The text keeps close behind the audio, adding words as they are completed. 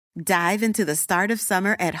Dive into the start of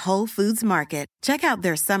summer at Whole Foods Market. Check out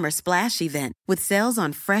their Summer Splash event with sales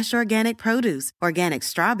on fresh organic produce, organic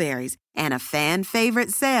strawberries, and a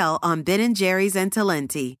fan-favorite sale on Ben & Jerry's and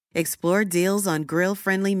Talenti. Explore deals on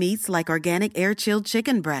grill-friendly meats like organic air-chilled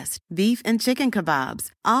chicken breast, beef, and chicken kebabs,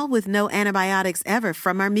 all with no antibiotics ever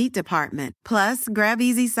from our meat department. Plus, grab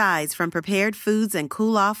easy sides from prepared foods and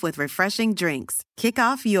cool off with refreshing drinks. Kick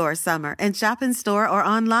off your summer and shop in store or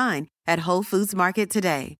online at Whole Foods Market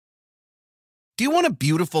today. Do you want a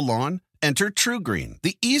beautiful lawn? Enter TruGreen,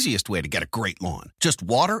 the easiest way to get a great lawn. Just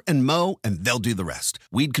water and mow, and they'll do the rest.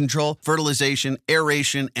 Weed control, fertilization,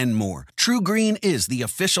 aeration, and more. TruGreen is the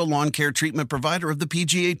official lawn care treatment provider of the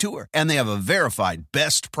PGA Tour, and they have a verified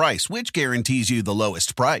best price, which guarantees you the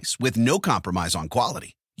lowest price with no compromise on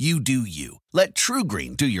quality. You do you. Let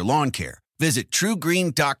TruGreen do your lawn care. Visit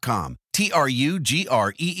TruGreen.com,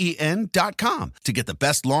 TruGreen.com, to get the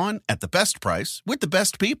best lawn at the best price with the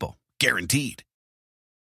best people. Guaranteed.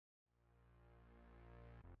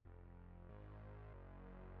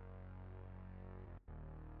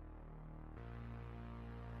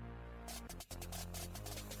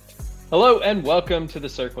 Hello and welcome to the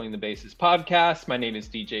Circling the Bases podcast. My name is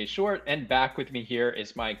DJ Short, and back with me here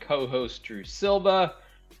is my co-host Drew Silva.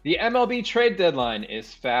 The MLB trade deadline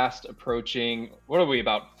is fast approaching. What are we,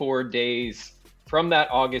 about 4 days from that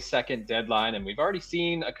August 2nd deadline? And we've already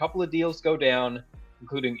seen a couple of deals go down,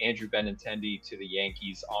 including Andrew Benintendi to the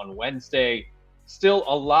Yankees on Wednesday. Still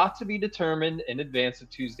a lot to be determined in advance of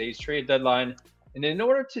Tuesday's trade deadline. And in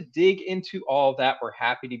order to dig into all that, we're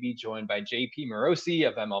happy to be joined by JP Morosi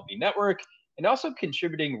of MLB Network and also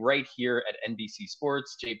contributing right here at NBC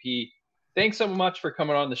Sports. JP, thanks so much for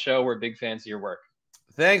coming on the show. We're big fans of your work.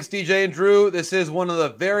 Thanks, DJ and Drew. This is one of the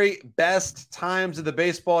very best times of the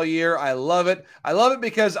baseball year. I love it. I love it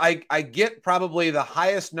because I get probably the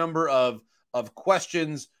highest number of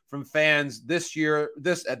questions from fans this year,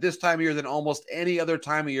 at this time of year, than almost any other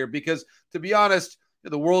time of year. Because to be honest,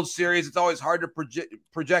 the World Series, it's always hard to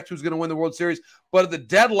project who's going to win the World Series. But at the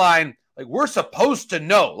deadline, like, we're supposed to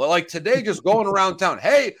know. Like today, just going around town,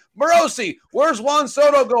 hey, Morosi, where's Juan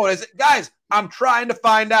Soto going? I said, guys, I'm trying to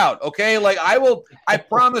find out. Okay, like I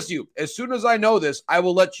promise you, as soon as I know this, I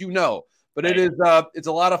will let you know. But it is, it's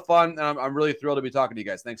a lot of fun, and I'm really thrilled to be talking to you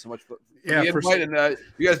guys. Thanks so much for the invite, and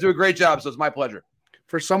you guys do a great job, so it's my pleasure.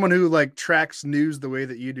 For someone who like tracks news the way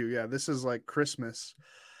that you do, yeah, this is like Christmas.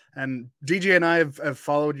 And DJ and I have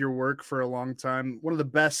followed your work for a long time. One of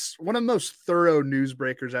the most thorough news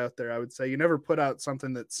breakers out there, I would say. You never put out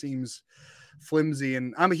something that seems flimsy.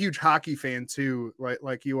 And I'm a huge hockey fan too,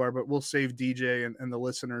 like you are, but we'll save DJ and the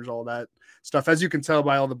listeners all that stuff, as you can tell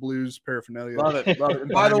by all the Blues paraphernalia. Love it. And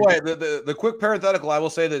by the way, the quick parenthetical, I will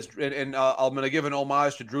say this, and I'm going to give an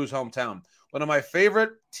homage to Drew's hometown. One of my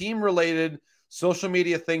favorite team-related social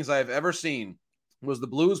media things I've ever seen was the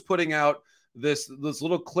Blues putting out this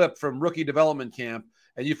little clip from rookie development camp,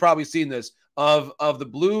 and you've probably seen this, of the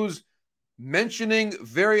Blues mentioning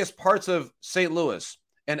various parts of St. Louis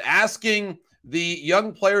and asking the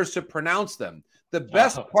young players to pronounce them. The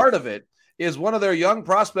best part of it is one of their young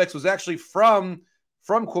prospects was actually from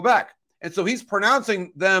Quebec, and so he's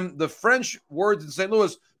pronouncing them, the French words in St.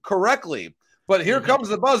 Louis, correctly. But here comes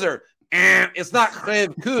the buzzer. And it's not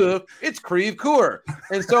Crève Coeur, it's Crève Coeur.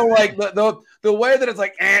 And so, like, the way that it's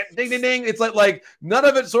like, ding, ding, ding, it's like none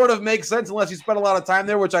of it sort of makes sense unless you spend a lot of time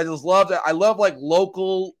there, which I just loved. I love, like,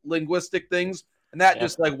 local linguistic things, and that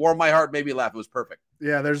just, like, warmed my heart, made me laugh. It was perfect.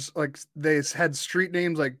 Yeah, there's, like, they had street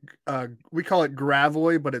names, like, we call it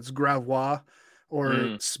Gravois, but it's Gravois, or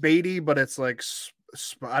Spady, but it's, like,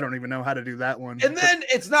 I don't even know how to do that one. And then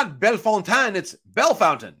it's not Bellefontaine, it's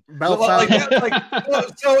Bellefountain.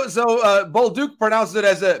 Bellefountain. So Bolduc pronounces it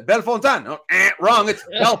as a Bellefontaine. Oh, wrong, it's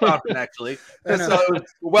Bellefountain, actually. So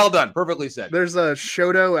well done, perfectly said. There's a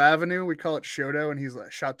Choteau Avenue. We call it Choteau, and he's like,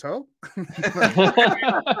 Chateau? Yeah,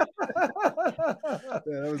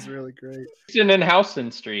 that was really great. In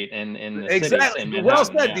Houston Street in the exactly. City, in well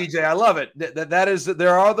said, DJ. I love it. That is,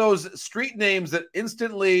 there are those street names that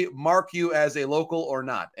instantly mark you as a local or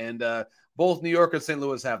not, and both New York and St.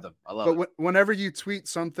 Louis have them. I love it. But whenever you tweet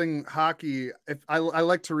something hockey, I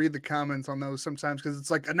like to read the comments on those sometimes, because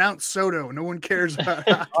it's like, announce Soto, no one cares about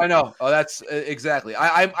hockey. I know. Oh, that's exactly.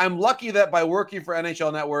 I'm lucky that by working for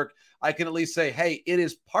NHL Network, I can at least say, hey, it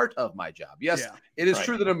is part of my job. Yes, It is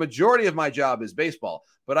true that a majority of my job is baseball,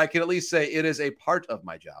 but I can at least say it is a part of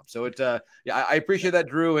my job. So I appreciate that,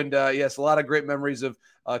 Drew. And yes, a lot of great memories of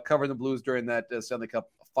covering the Blues during that Stanley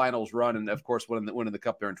Cup Finals run, and of course winning the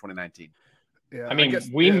Cup there in 2019. Yeah, I mean, guess,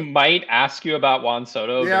 we might ask you about Juan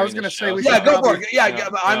Soto. Yeah, I was going to say we should go for probably, it. Yeah,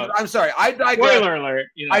 I'm sorry. I digress. Spoiler alert.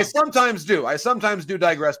 I sometimes do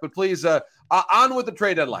digress, but please, on with the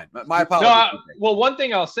trade deadline. My apologies. Well, one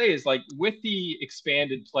thing I'll say is, like, with the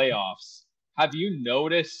expanded playoffs, have you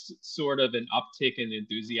noticed sort of an uptick in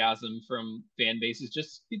enthusiasm from fan bases?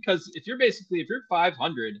 Just because if you're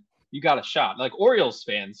 500, you got a shot. Like, Orioles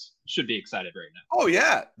fans should be excited right now. Oh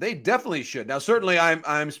yeah, they definitely should. Now, certainly,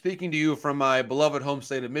 I'm speaking to you from my beloved home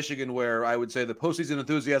state of Michigan, where I would say the postseason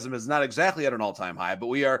enthusiasm is not exactly at an all-time high, but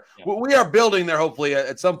we are building there hopefully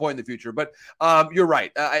at some point in the future. But you're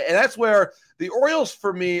right, and that's where the Orioles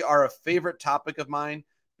for me are a favorite topic of mine,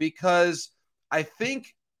 because I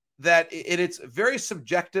think that it's very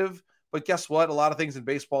subjective. But guess what? A lot of things in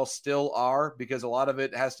baseball still are, because a lot of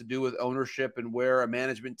it has to do with ownership and where a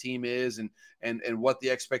management team is and what the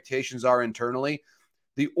expectations are internally.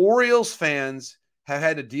 The Orioles fans have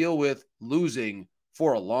had to deal with losing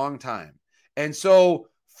for a long time. And so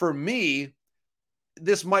for me,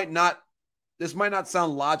 this might not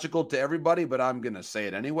sound logical to everybody, but I'm going to say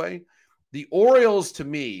it anyway. The Orioles, to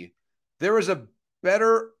me, there is a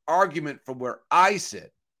better argument from where I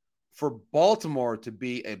sit for Baltimore to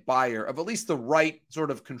be a buyer of at least the right sort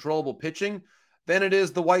of controllable pitching than it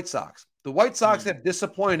is the White Sox. The White Sox have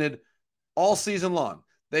disappointed all season long.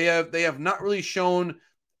 They have not really shown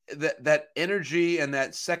that energy and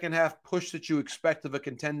that second half push that you expect of a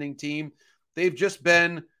contending team. They've just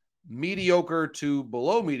been mediocre to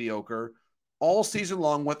below mediocre all season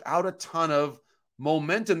long without a ton of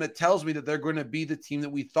momentum that tells me that they're going to be the team that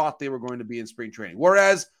we thought they were going to be in spring training.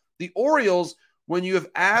 Whereas the Orioles, when you have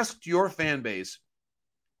asked your fan base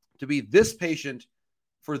to be this patient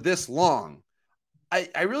for this long,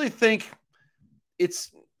 I really think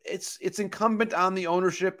it's incumbent on the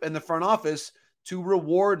ownership and the front office to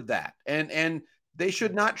reward that. And they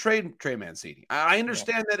should not trade Trey Mancini. I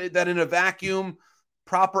understand that in a vacuum,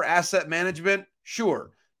 proper asset management,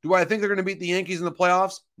 sure. Do I think they're going to beat the Yankees in the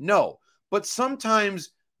playoffs? No. But sometimes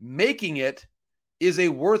making it is a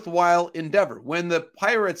worthwhile endeavor. When the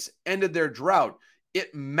Pirates ended their drought,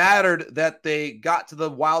 it mattered that they got to the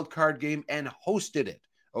wild card game and hosted it.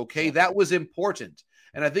 Okay, that was important.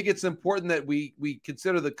 And I think it's important that we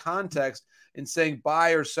consider the context in saying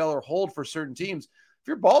buy or sell or hold for certain teams. If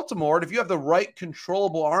you're Baltimore, and if you have the right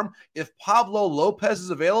controllable arm, if Pablo Lopez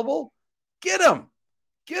is available, get him,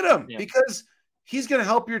 because he's going to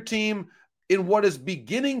help your team in what is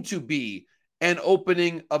beginning to be an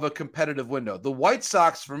opening of a competitive window. The White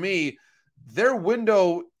Sox, for me, their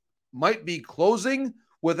window might be closing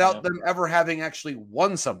without them ever having actually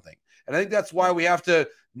won something. And I think that's why we have to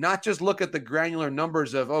not just look at the granular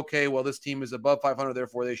numbers of, okay, well, this team is above 500,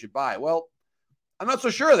 therefore they should buy. Well, I'm not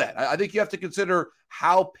so sure of that. I think you have to consider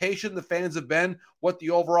how patient the fans have been, what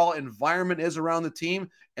the overall environment is around the team.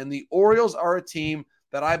 And the Orioles are a team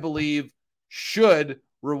that I believe should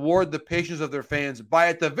reward the patience of their fans by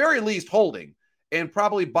at the very least holding and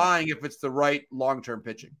probably buying if it's the right long-term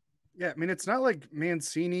pitching. Yeah, I mean, it's not like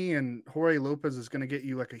Mancini and Jorge Lopez is going to get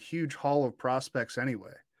you like a huge haul of prospects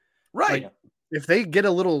anyway. Right. Like, if they get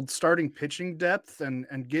a little starting pitching depth and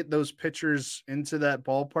get those pitchers into that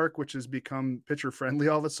ballpark, which has become pitcher friendly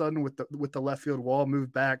all of a sudden with the left field wall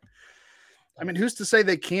moved back. I mean, who's to say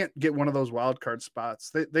they can't get one of those wild card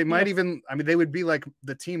spots? They might even, I mean, they would be like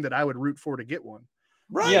the team that I would root for to get one.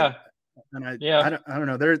 Right. Yeah. And I don't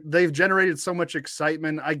know. They've generated so much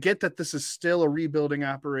excitement. I get that this is still a rebuilding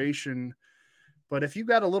operation, but if you've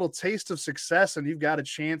got a little taste of success and you've got a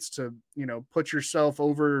chance to, put yourself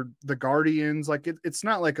over the Guardians, like it's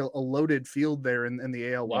not like a loaded field there in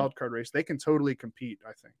the AL wildcard race. They can totally compete,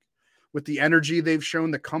 I think, with the energy they've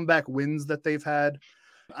shown, the comeback wins that they've had.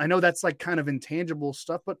 I know that's like kind of intangible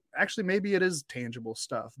stuff, but actually maybe it is tangible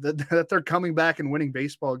stuff that they're coming back and winning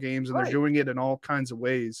baseball games, and they're doing it in all kinds of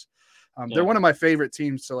ways. They're one of my favorite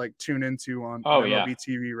teams to like tune into on MLB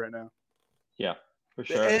TV right now. Yeah, for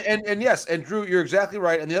sure. And yes, and Drew, you're exactly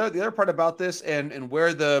right. And the other part about this and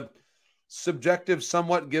where the subjective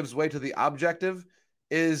somewhat gives way to the objective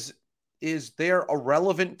is they're a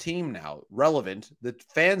relevant team now. Relevant. The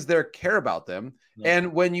fans there care about them. Yeah.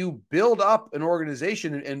 And when you build up an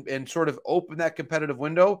organization and sort of open that competitive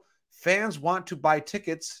window, fans want to buy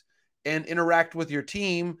tickets and interact with your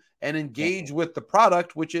team and engage with the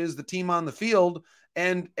product, which is the team on the field.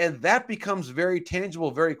 And that becomes very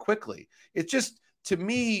tangible very quickly. It's just, to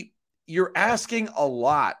me, you're asking a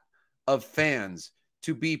lot of fans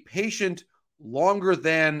to be patient longer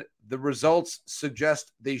than the results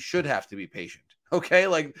suggest they should have to be patient. Okay.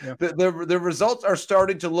 Like the results are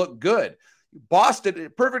starting to look good.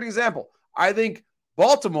 Boston, perfect example. I think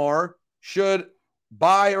Baltimore should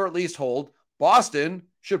buy or at least hold. Boston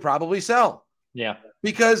should probably sell. Yeah.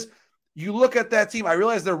 Because you look at that team, I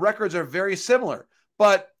realize their records are very similar,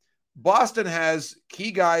 but Boston has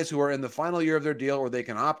key guys who are in the final year of their deal or they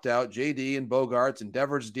can opt out. JD and Bogaerts and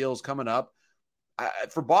Devers deals coming up.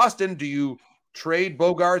 For Boston, do you trade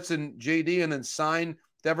Bogaerts and JD and then sign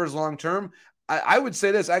Devers long-term? I would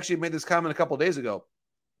say this. I actually made this comment a couple of days ago,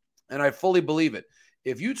 and I fully believe it.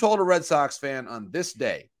 If you told a Red Sox fan on this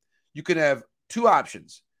day, you could have two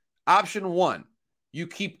options. Option one, you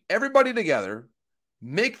keep everybody together,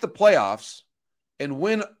 make the playoffs, and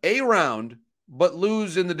win a round, but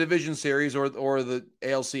lose in the division series or the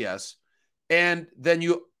ALCS, and then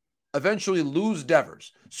you eventually lose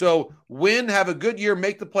Devers. So win, have a good year,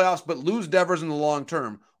 make the playoffs, but lose Devers in the long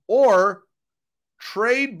term. Or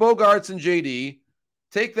trade Bogaerts and JD,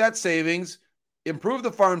 take that savings, improve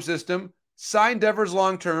the farm system, sign Devers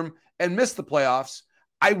long term, and miss the playoffs.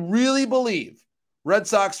 I really believe Red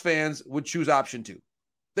Sox fans would choose option two.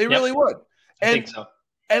 They really would. I think so.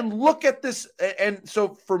 And look at this. And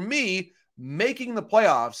so for me, making the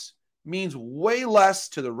playoffs means way less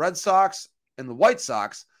to the Red Sox and the White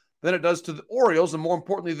Sox than it does to the Orioles, and more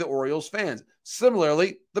importantly, the Orioles fans.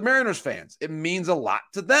 Similarly, the Mariners fans. It means a lot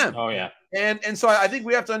to them. Oh, yeah. And so I think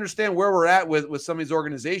we have to understand where we're at with some of these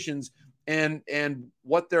organizations and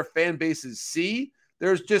what their fan bases see.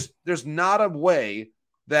 There's not a way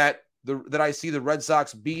that I see the Red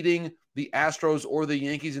Sox beating the Astros or the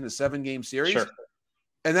Yankees in a 7-game series. Sure.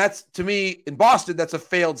 And that's, to me, in Boston, that's a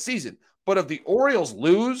failed season. But if the Orioles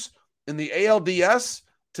lose in the ALDS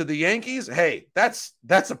to the Yankees, hey, that's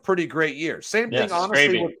a pretty great year. Same thing,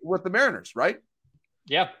 honestly, with the Mariners, right?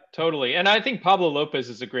 Yeah, totally. And I think Pablo Lopez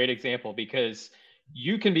is a great example because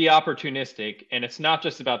you can be opportunistic, and it's not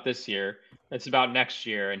just about this year. It's about next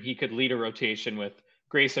year, and he could lead a rotation with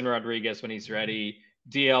Grayson Rodriguez when he's ready,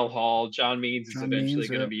 DL Hall, John Means is eventually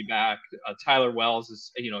going to be back. Tyler Wells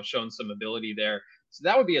has shown some ability there. So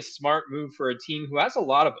that would be a smart move for a team who has a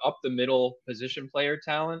lot of up-the-middle position player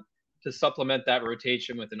talent to supplement that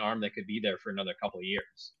rotation with an arm that could be there for another couple of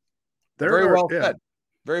years. Very well said.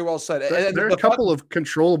 Very well said. There are a couple of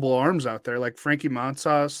controllable arms out there, like Frankie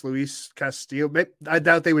Montas, Luis Castillo. I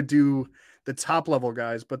doubt they would do the top level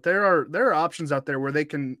guys, but there are options out there where they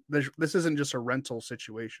can. This isn't just a rental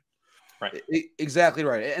situation. Right. Exactly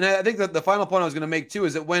right. And I think that the final point I was going to make too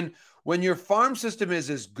is that when your farm system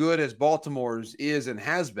is as good as Baltimore's is and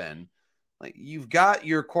has been, like you've got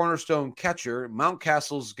your cornerstone catcher.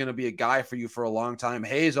 Mountcastle's going to be a guy for you for a long time.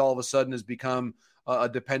 Hayes all of a sudden has become a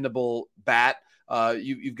dependable bat.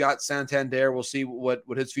 You've got Santander. We'll see what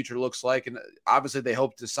his future looks like, and obviously they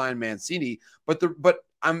hope to sign Mancini. But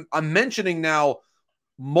I'm mentioning now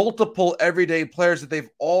multiple everyday players that they've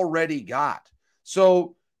already got.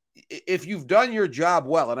 So if you've done your job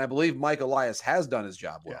well, and I believe Mike Elias has done his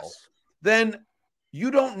job well, then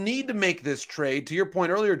you don't need to make this trade. To your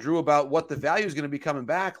point earlier, Drew, about what the value is going to be coming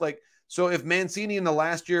back. Like, so if Mancini in the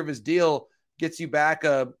last year of his deal gets you back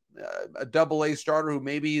a AA starter who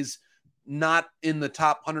maybe is not in the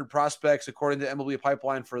top 100 prospects according to MLB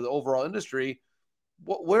Pipeline for the overall industry,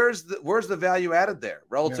 where's the value added there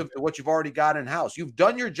relative to what you've already got in house? You've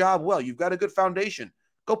done your job well. You've got a good foundation.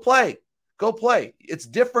 Go play. It's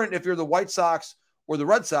different if you're the White Sox or the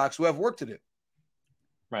Red Sox who have work to do.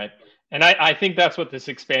 Right. And I think that's what this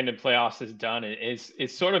expanded playoffs has done is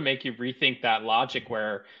sort of make you rethink that logic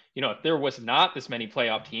where, if there was not this many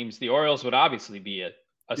playoff teams, the Orioles would obviously be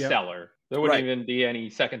a seller. There wouldn't even be any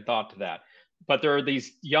second thought to that. But there are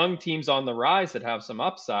these young teams on the rise that have some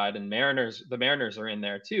upside, and the Mariners are in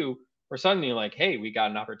there too. We're suddenly like, hey, we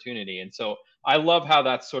got an opportunity. And so I love how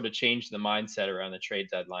that's sort of changed the mindset around the trade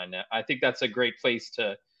deadline. I think that's a great place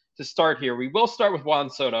to start here. We will start with Juan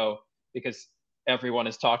Soto because everyone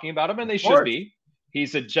is talking about him, and they should be.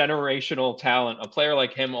 He's a generational talent. A player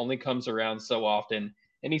like him only comes around so often.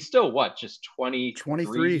 And he's still, just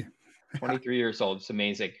 23 years old. It's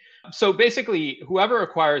amazing. So basically, whoever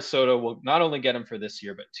acquires Soto will not only get him for this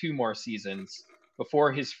year, but 2 more seasons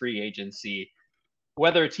before his free agency.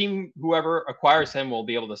 Whether whoever acquires him will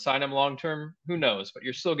be able to sign him long-term, who knows? But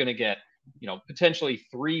you're still going to get, potentially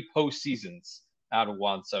 3 postseasons out of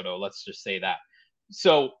Juan Soto. Let's just say that.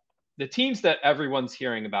 So the teams that everyone's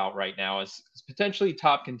hearing about right now is potentially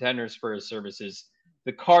top contenders for his services,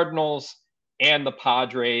 the Cardinals and the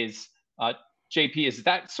Padres. JP, is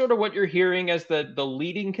that sort of what you're hearing as the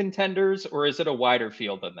leading contenders, or is it a wider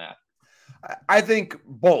field than that? I think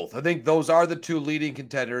both. I think those are the 2 leading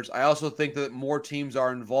contenders. I also think that more teams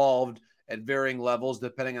are involved at varying levels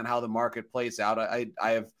depending on how the market plays out. I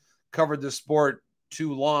have covered this sport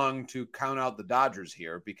too long to count out the Dodgers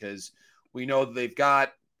here because we know that they've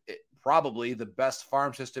got probably the best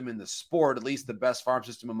farm system in the sport, at least the best farm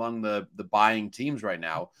system among the buying teams right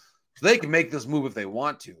now. So they can make this move if they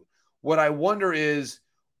want to. What I wonder is,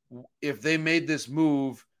 if they made this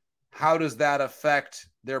move, how does that affect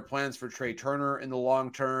their plans for Trey Turner in the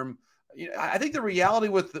long term? I think the reality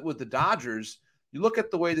with the Dodgers, you look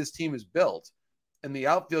at the way this team is built and the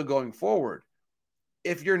outfield going forward.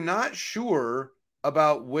 If you're not sure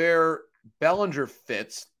about where Bellinger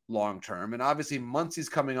fits long term, and obviously Muncy's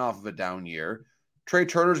coming off of a down year, Trey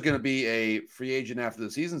Turner's going to be a free agent after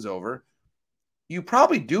the season's over, you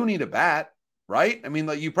probably do need a bat, right? I mean,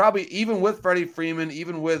 like, you probably, even with Freddie Freeman,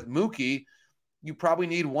 even with Mookie, you probably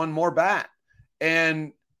need one more bat.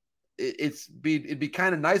 And it'd be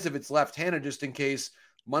kind of nice if it's left-handed, just in case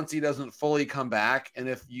Muncy doesn't fully come back. And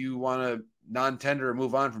if you want to non-tender or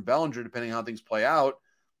move on from Bellinger, depending on how things play out,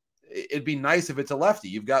 it'd be nice if it's a lefty.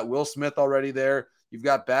 You've got Will Smith already there. You've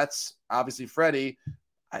got Betts, obviously Freddie.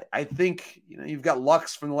 I think, you've got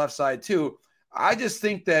Lux from the left side too. I just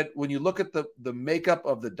think that when you look at the makeup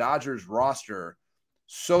of the Dodgers roster,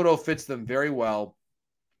 Soto fits them very well.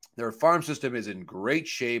 Their farm system is in great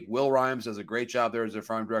shape. Will Rhymes does a great job there as their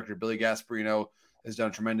farm director. Billy Gasparino has done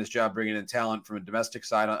a tremendous job bringing in talent from a domestic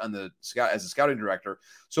side on the scout as a scouting director.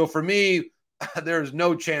 So for me, there's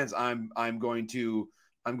no chance I'm going to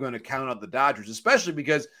count out the Dodgers, especially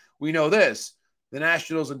because we know this: the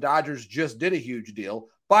Nationals and Dodgers just did a huge deal.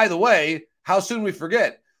 By the way, how soon we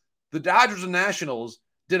forget, the Dodgers and Nationals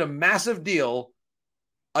did a massive deal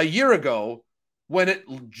a year ago when it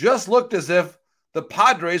just looked as if the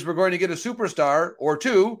Padres were going to get a superstar or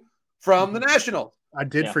two from the Nationals. I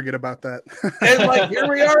did forget about that. And here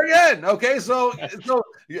we are again. Okay, so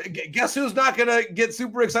guess who's not going to get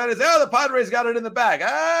super excited? Say, the Padres got it in the bag.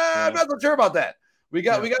 I'm not so sure about that. We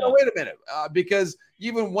got to wait a minute because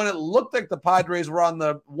even when it looked like the Padres were on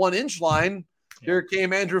the 1-inch line, here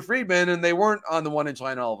came Andrew Friedman, and they weren't on the 1-inch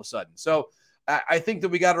line all of a sudden. So I think that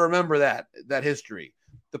we got to remember that history.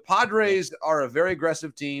 The Padres are a very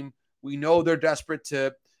aggressive team. We know they're desperate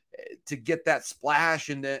to get that splash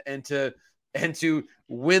and to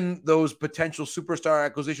win those potential superstar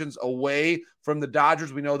acquisitions away from the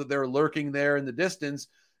Dodgers. We know that they're lurking there in the distance.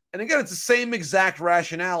 And again, it's the same exact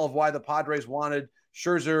rationale of why the Padres wanted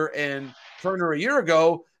Scherzer and Turner a year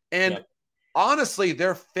ago. And honestly,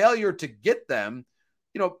 their failure to get them,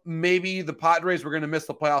 maybe the Padres were going to miss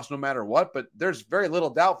the playoffs no matter what, but there's very little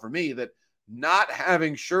doubt for me that not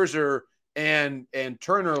having Scherzer and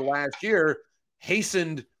Turner last year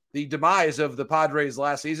hastened the demise of the Padres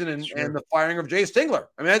last season and the firing of Jay Stingler.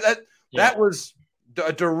 I mean, that was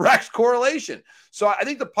a direct correlation. So I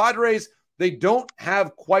think the Padres, they don't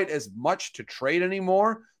have quite as much to trade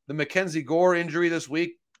anymore. The Mackenzie Gore injury this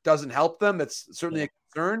week doesn't help them. That's certainly a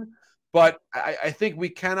concern. But I think we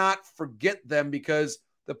cannot forget them because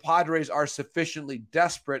the Padres are sufficiently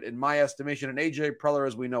desperate, in my estimation. And AJ Preller,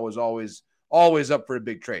 as we know, is always up for a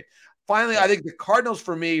big trade. Finally, I think the Cardinals,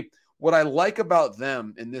 for me, what I like about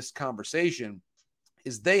them in this conversation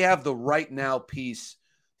is they have the right now piece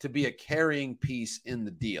to be a carrying piece in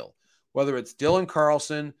the deal. Whether it's Dylan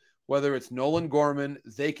Carlson, whether it's Nolan Gorman,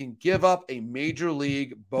 they can give up a major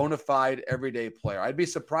league bona fide everyday player. I'd be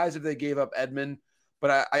surprised if they gave up Edman,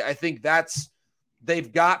 but I think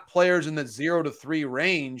they've got players in the 0 to 3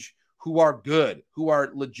 range who are good, who are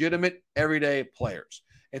legitimate everyday players.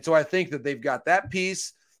 And so I think that they've got that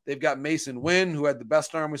piece. They've got Mason Wynn, who had the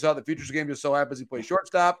best arm we saw at the Futures game, just so happens he plays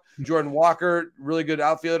shortstop. Jordan Walker, really good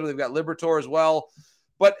outfielder. They've got Liberatore as well.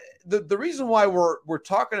 But the reason why we're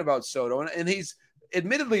talking about Soto, and he's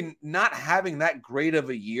admittedly not having that great of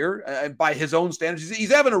a year by his own standards.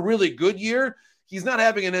 He's having a really good year. He's not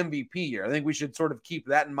having an MVP year. I think we should sort of keep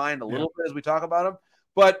that in mind a little bit as we talk about him.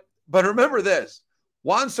 But remember this,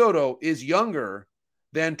 Juan Soto is younger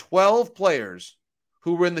than 12 players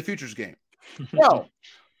who were in the Futures game. Well,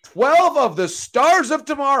 12 of the stars of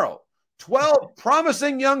tomorrow, 12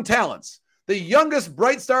 promising young talents, the youngest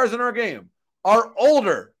bright stars in our game, are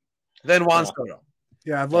older than Juan Soto.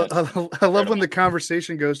 Yeah, I love when the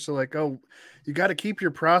conversation goes to you got to keep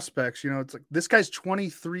your prospects. It's like this guy's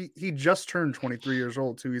 23. He just turned 23 years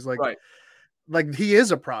old too. He's like he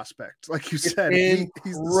is a prospect, like you said. He's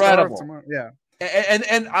the star of tomorrow. Yeah.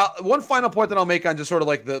 And one final point that I'll make on just sort of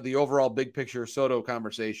like the overall big picture Soto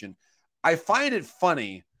conversation. I find it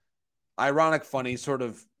funny, ironic funny, sort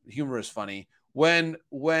of humorous funny, when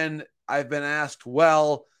I've been asked,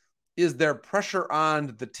 well, is there pressure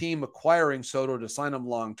on the team acquiring Soto to sign him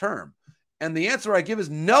long term? And the answer I give is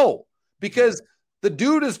no, because the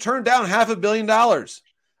dude has turned down $500 million.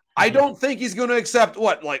 I don't think he's going to accept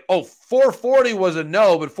 440 was a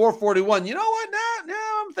no, but 441. You know what?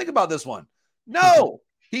 Now I'm thinking about this one. No,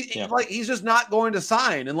 He's just not going to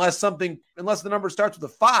sign unless the number starts with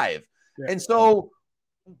a 5. Yeah. And so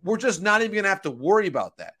we're just not even going to have to worry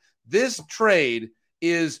about that. This trade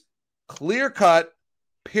is clear cut,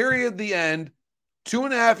 period, the end,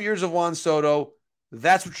 2.5 years of Juan Soto.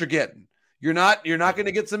 That's what you're getting. You're not going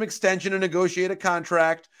to get some extension and negotiate a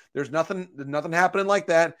contract. There's nothing happening like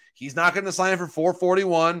that. He's not going to sign for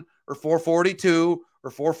 441 or 442 or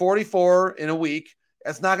 444 in a week.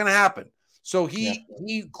 That's not going to happen. So he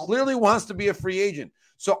clearly wants to be a free agent.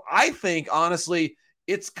 So I think, honestly,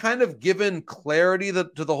 it's kind of given clarity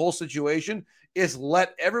to the whole situation. It's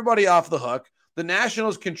let everybody off the hook. The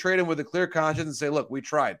Nationals can trade him with a clear conscience and say, look, we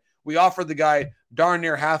tried. We offered the guy darn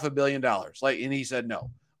near $500 million. And he said no.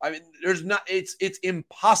 I mean, it's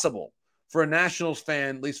impossible for a Nationals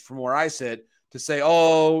fan, at least from where I sit, to say,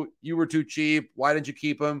 oh, you were too cheap. Why didn't you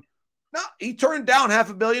keep him? No, he turned down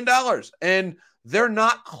 $500 million. And they're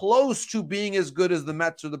not close to being as good as the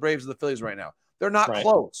Mets or the Braves or the Phillies right now. They're not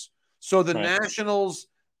close. So the Nationals,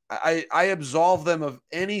 I absolve them of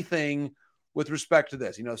anything with respect to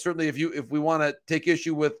this. Certainly if we want to take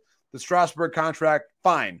issue with the Strasburg contract,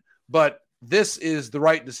 fine. But this is the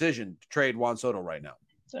right decision to trade Juan Soto right now.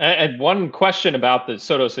 And one question about the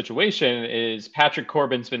Soto situation is Patrick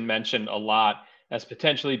Corbin's been mentioned a lot as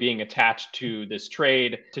potentially being attached to this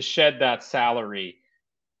trade to shed that salary.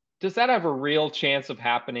 Does that have a real chance of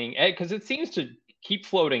happening? Because it seems to keep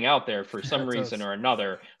floating out there for some reason or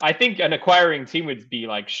another. I think an acquiring team would be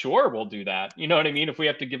like, sure, we'll do that. You know what I mean? If we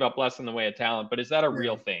have to give up less in the way of talent, but is that a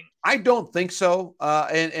real thing? I don't think so.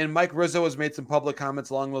 And Mike Rizzo has made some public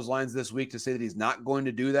comments along those lines this week to say that he's not going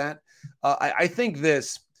to do that. I think the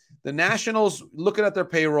Nationals, looking at their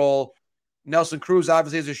payroll, Nelson Cruz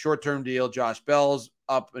obviously has a short-term deal. Josh Bell's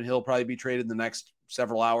up and he'll probably be traded in the next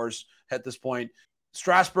several hours at this point.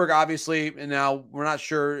 Strasburg, obviously, and now we're not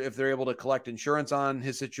sure if they're able to collect insurance on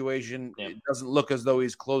his situation. Yeah. It doesn't look as though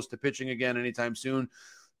he's close to pitching again anytime soon.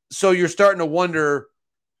 So you're starting to wonder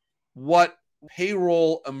what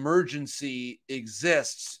payroll emergency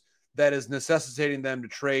exists that is necessitating them to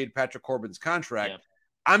trade Patrick Corbin's contract. Yeah.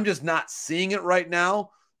 I'm just not seeing it right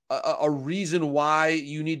now. A reason why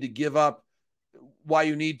you need to give up, why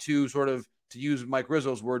you need to sort of, to use Mike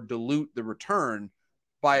Rizzo's word, dilute the return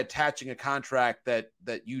by attaching a contract that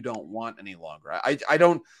you don't want any longer. I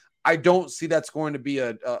don't see that's going to be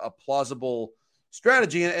a plausible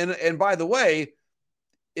strategy. And by the way,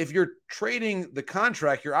 if you're trading the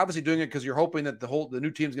contract, you're obviously doing it because you're hoping that the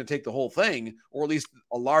new team's going to take the whole thing, or at least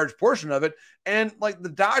a large portion of it. And like the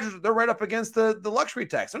Dodgers, they're right up against the luxury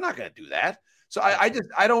tax. They're not going to do that. So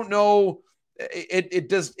I don't know.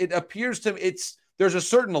 It appears to me there's a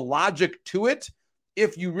certain logic to it.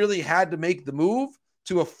 If you really had to make the move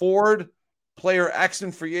to afford player X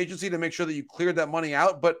in free agency to make sure that you cleared that money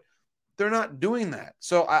out, but they're not doing that.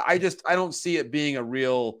 So I don't see it being a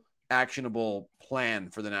real actionable plan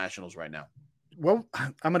for the Nationals right now. Well,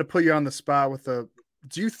 I'm going to put you on the spot with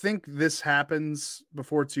do you think this happens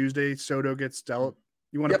before Tuesday? Soto gets dealt.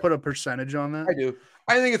 You want to put a percentage on that? I do.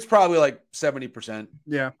 I think it's probably like 70%.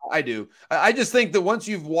 Yeah, I do. I just think that once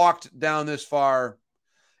you've walked down this far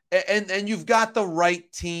and you've got the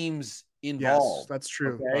right teams involved. Yes, that's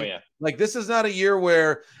true. Okay? Oh, yeah. Like this is not a year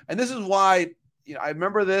where, and this is why, I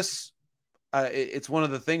remember this. It's one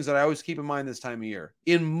of the things that I always keep in mind this time of year.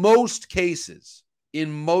 In most cases,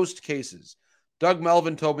 Doug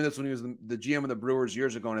Melvin told me this when he was the GM of the Brewers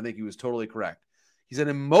years ago, and I think he was totally correct. He said,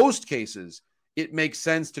 in most cases, it makes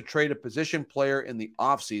sense to trade a position player in the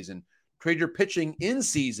offseason, trade your pitching in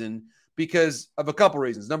season because of a couple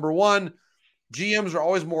reasons. Number one, GMs are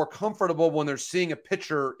always more comfortable when they're seeing a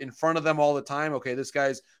pitcher in front of them all the time. Okay, this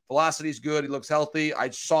guy's velocity is good. He looks healthy. I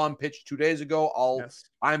saw him pitch 2 days ago.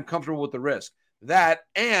 I'm comfortable with the risk. That,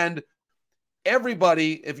 and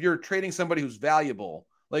everybody, if you're trading somebody who's valuable,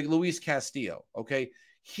 like Luis Castillo, okay,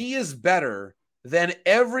 he is better than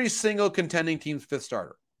every single contending team's fifth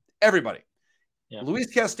starter. Everybody. Yeah. Luis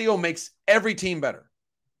Castillo makes every team better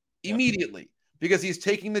immediately because he's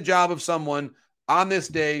taking the job of someone on this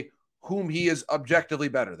day whom he is objectively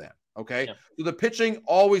better than. Okay. Yeah. So the pitching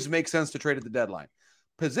always makes sense to trade at the deadline.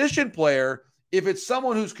 Position player, if it's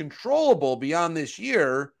someone who's controllable beyond this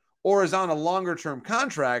year or is on a longer term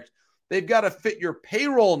contract, they've got to fit your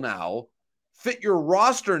payroll now, fit your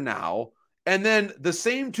roster now, and then the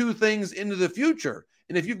same two things into the future.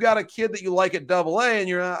 And if you've got a kid that you like at AA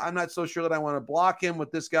and I'm not so sure that I want to block him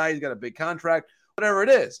with this guy, he's got a big contract, whatever it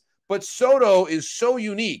is. But Soto is so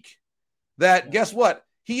unique that guess what?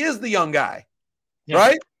 He is the young guy,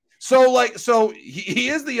 right? So he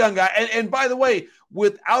is the young guy. And by the way,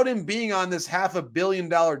 without him being on this $500 million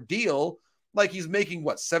deal, like he's making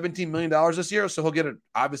what, $17 million this year. So he'll get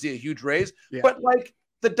obviously a huge raise, Yeah. but like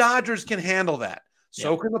the Dodgers can handle that.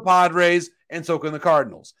 So can the Padres, and so can the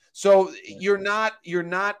Cardinals. So you're not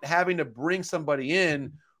having to bring somebody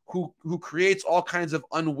in who creates all kinds of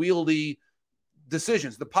unwieldy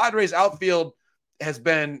decisions. The Padres outfield has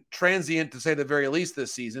been transient, to say the very least,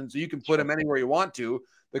 this season. So you can put him anywhere you want to.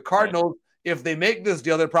 The Cardinals, if they make this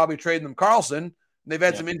deal, they're probably trading them Carlson. They've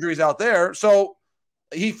had some injuries out there. So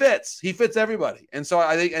he fits everybody. And so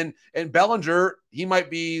I think, and Bellinger, he might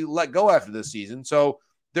be let go after this season. So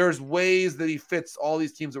there's ways that he fits all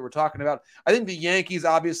these teams that we're talking about. I think the Yankees,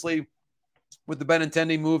 obviously, with the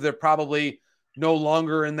Benintendi move, they're probably no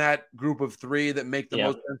longer in that group of three that make the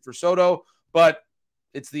most sense for Soto, but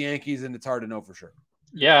it's the Yankees, and it's hard to know for sure.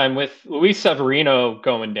 Yeah, and with Luis Severino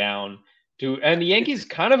going down, and the Yankees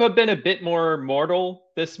kind of have been a bit more mortal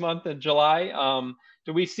this month in July.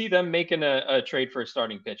 Do we see them making a trade for a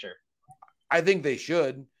starting pitcher? I think they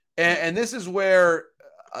should. And this is where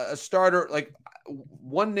a starter, like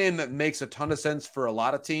one name that makes a ton of sense for a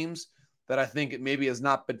lot of teams that I think it maybe has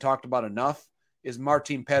not been talked about enough is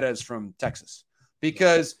Martin Perez from Texas,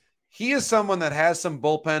 because he is someone that has some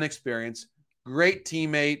bullpen experience, great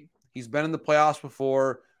teammate. He's been in the playoffs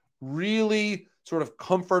before, really sort of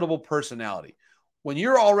comfortable personality. When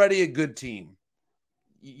you're already a good team,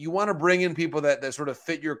 you want to bring in people that sort of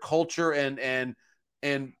fit your culture and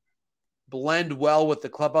blend well with the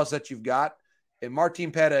clubhouse that you've got. And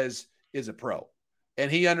Martin Perez is a pro, and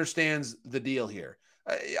he understands the deal here.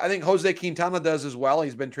 I think Jose Quintana does as well.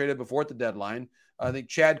 He's been traded before at the deadline. I think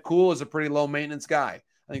Chad Kuhl is a pretty low maintenance guy.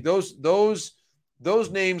 I think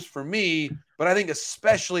those names for me, but I think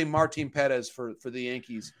especially Martin Perez for the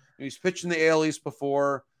Yankees. He's pitched in the AL East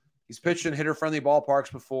before. He's pitched in hitter-friendly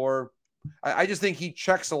ballparks before. I just think he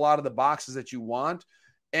checks a lot of the boxes that you want.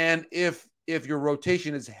 And if your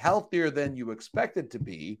rotation is healthier than you expect it to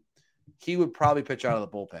be, he would probably pitch out of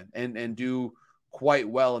the bullpen and do quite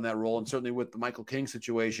well in that role. And certainly with the Michael King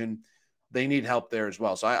situation, they need help there as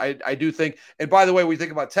well. So I do think, and by the way, we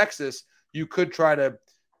think about Texas, you could try to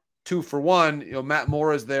 2-for-1, Matt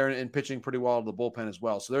Moore is there and pitching pretty well to the bullpen as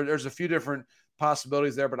well. So there's a few different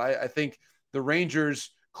possibilities there, but I think the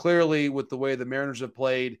Rangers, clearly with the way the Mariners have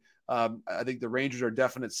played, I think the Rangers are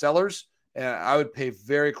definite sellers, and I would pay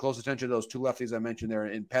very close attention to those two lefties I mentioned there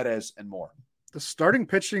in Perez and Moore. The starting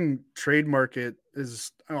pitching trade market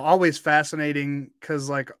is always fascinating because,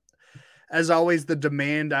 like, as always, the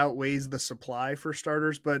demand outweighs the supply for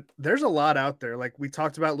starters, but there's a lot out there. Like we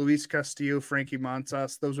talked about Luis Castillo, Frankie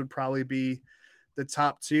Montas. Those would probably be the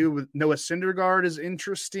top two. With Noah Syndergaard is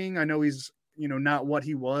interesting. I know he's, not what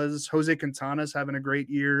he was. Jose Quintana's having a great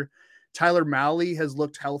year. Tyler Mahle has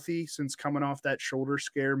looked healthy since coming off that shoulder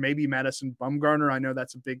scare. Maybe Madison Bumgarner. I know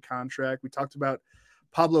that's a big contract. We talked about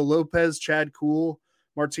Pablo Lopez, Chad Kuhl,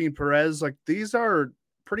 Martin Perez. Like these are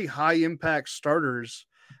pretty high impact starters.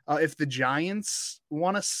 If the Giants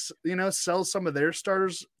want to, sell some of their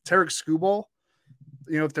starters, Tarek Skubal,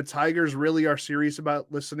 if the Tigers really are serious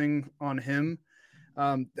about listening on him,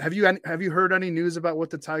 have you heard any news about what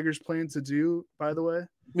the Tigers plan to do, by the way?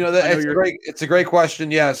 It's a great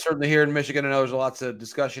question. Yeah, certainly here in Michigan, I know there's lots of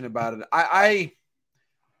discussion about it. I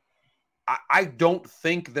don't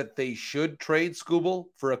think that they should trade Skubal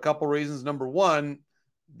for a couple reasons. Number one,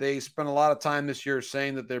 they spent a lot of time this year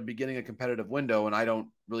saying that they're beginning a competitive window, and I don't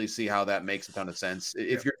really see how that makes a ton of sense.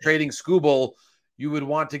 If you're trading Skubal, you would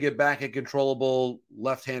want to get back a controllable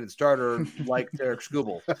left-handed starter like Tarek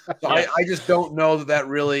Skubal. So I just don't know that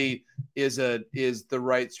really is the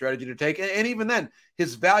right strategy to take. And even then,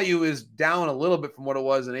 his value is down a little bit from what it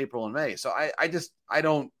was in April and May. So I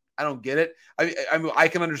don't get it. I mean, I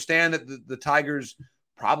can understand that the Tigers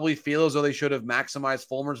probably feel as though they should have maximized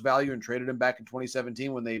Fulmer's value and traded him back in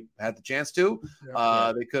 2017 when they had the chance to.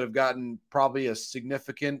 They could have gotten probably a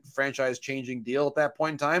significant franchise-changing deal at that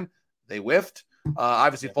point in time. They whiffed.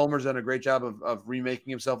 Obviously, Fulmer's done a great job of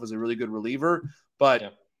remaking himself as a really good reliever.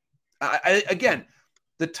 But again,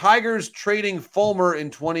 the Tigers trading Fulmer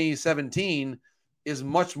in 2017 is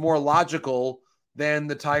much more logical than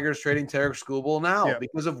the Tigers trading Tarek Skubal now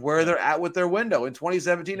because of where they're at with their window. In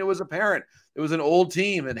 2017, it was apparent. It was an old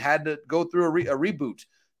team and had to go through a reboot.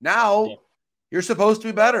 Now you're supposed to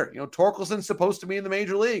be better. Torkelson's supposed to be in the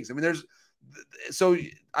major leagues. I mean,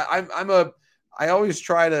 I always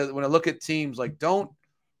try to, when I look at teams, like don't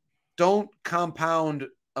compound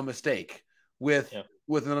a mistake with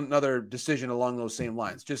another decision along those same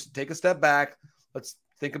lines. Just take a step back. Let's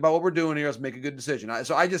think about what we're doing here. Let's make a good decision.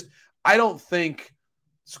 I don't think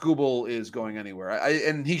Skubal is going anywhere.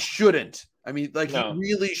 And he shouldn't. I mean, he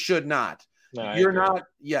really should not. No, you're not.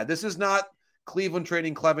 Yeah, this is not Cleveland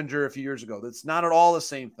trading Clevenger a few years ago. That's not at all the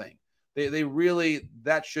same thing. They really,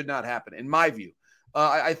 that should not happen, in my view.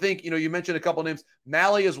 I think, you mentioned a couple names.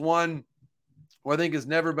 Mahle is one who I think has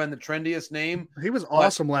never been the trendiest name. He was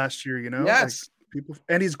awesome last year, Yes.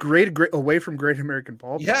 And he's great away from Great American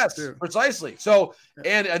Ballpark. Yes, too. precisely. So,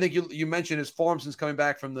 and I think you mentioned his form since coming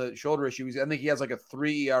back from the shoulder issue. I think he has like a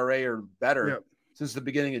 3 ERA or better since the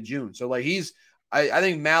beginning of June. So like I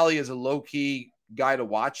think Mahle is a low key guy to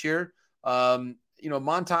watch here.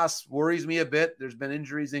 Montas worries me a bit. There's been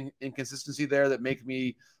injuries and inconsistency there that make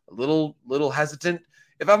me a little hesitant.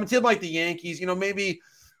 If I'm a team like the Yankees, maybe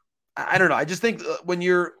I don't know. I just think when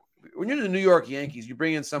you're the New York Yankees, you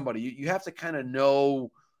bring in somebody, you have to kind of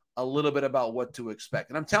know a little bit about what to expect.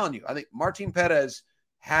 And I'm telling you, I think Martin Perez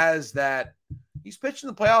has that. He's pitched in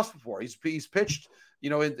the playoffs before. He's pitched,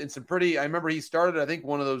 in some pretty. I remember he started, I think,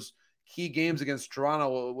 one of those key games against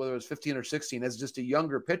Toronto, whether it was 15 or 16, as just a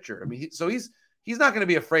younger pitcher. I mean, he's not going to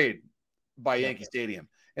be afraid by Yankee Stadium.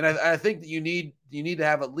 And I think that you need to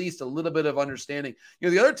have at least a little bit of understanding.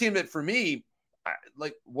 The other team that for me,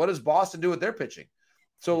 like, what does Boston do with their pitching?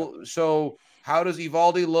 So how does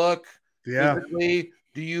Eovaldi look? Yeah. Physically?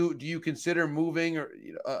 Do you consider moving or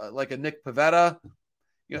like a Nick Pivetta?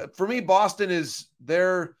 For me, Boston is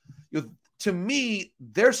to me,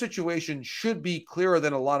 their situation should be clearer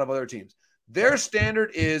than a lot of other teams. Their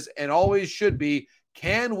standard is and always should be,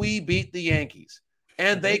 can we beat the Yankees?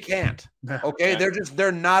 And they can't. Okay.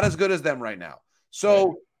 They're not as good as them right now.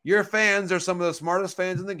 So your fans are some of the smartest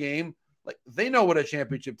fans in the game. Like, they know what a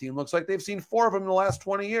championship team looks like. They've seen 4 of them in the last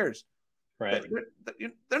 20 years. Right.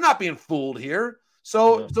 They're not being fooled here.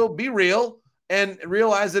 So be real and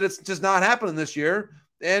realize that it's just not happening this year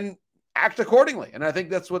and act accordingly. And I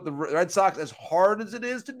think that's what the Red Sox, as hard as it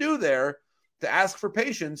is to do there, to ask for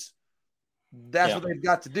patience, that's what they've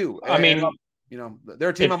got to do. I mean, they're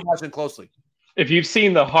a team I'm watching closely. If you've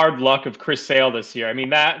seen the hard luck of Chris Sale this year, I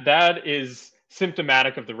mean, that is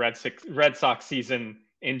symptomatic of the Red Sox season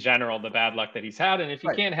in general, the bad luck that he's had. And if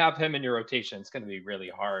you can't have him in your rotation, it's going to be really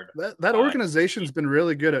hard. That organization's been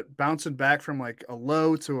really good at bouncing back from like a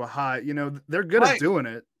low to a high. They're good at doing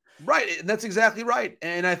it. Right. And that's exactly right.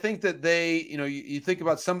 And I think that they, you think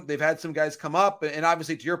about they've had some guys come up, and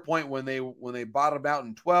obviously to your point, when they bottomed out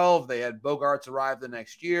in 12, they had Bogaerts arrive the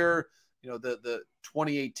next year. The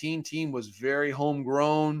 2018 team was very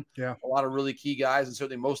homegrown. Yeah. A lot of really key guys, and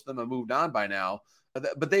certainly most of them have moved on by now.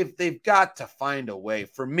 But they've got to find a way.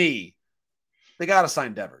 For me, they got to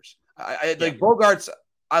sign Devers. Like Bogaerts.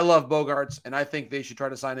 I love Bogaerts, and I think they should try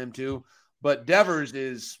to sign him too. But Devers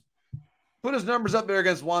put his numbers up there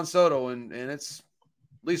against Juan Soto, and it's,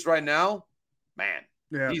 at least right now, man.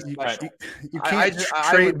 Yeah, you can't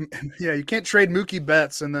trade. You can't trade Mookie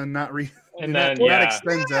Betts and then not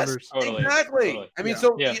extend Devers. Totally. Exactly. Totally. I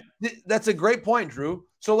mean, that's a great point, Drew.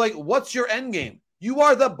 So, like, what's your end game? You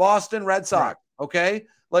are the Boston Red Sox. Okay,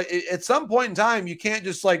 like at some point in time, you can't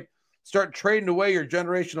just like start trading away your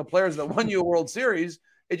generational players that won you a World Series.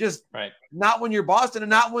 It just not when you're Boston and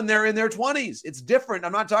not when they're in their 20s. It's different.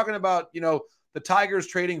 I'm not talking about the Tigers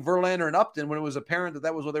trading Verlander and Upton when it was apparent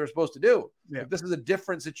that was what they were supposed to do. Yeah. This is a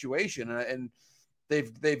different situation, and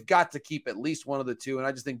they've got to keep at least one of the two. And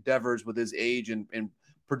I just think Devers, with his age and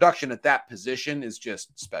production at that position, is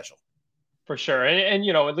just special. For sure. And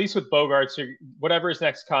at least with Bogaerts, whatever his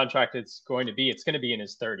next contract is going to be, it's going to be in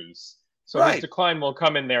his 30s. So his decline will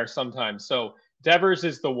come in there sometime. So Devers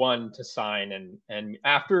is the one to sign. And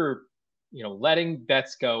after, letting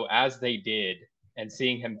Betts go as they did and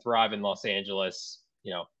seeing him thrive in Los Angeles,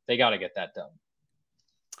 they got to get that done.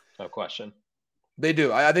 No question. They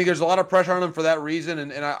do. I think there's a lot of pressure on them for that reason.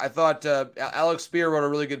 And I thought Alex Spear wrote a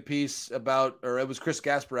really good piece about, or it was Chris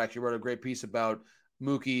Gasper actually wrote a great piece about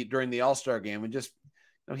Mookie during the All-Star game, and just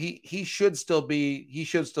he should still be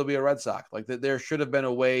a Red Sox. Like there should have been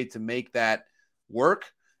a way to make that work,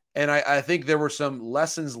 and I think there were some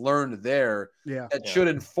lessons learned there that should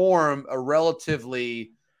inform a relatively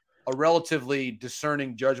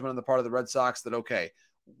discerning judgment on the part of the Red Sox that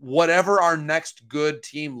whatever our next good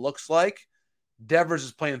team looks like, Devers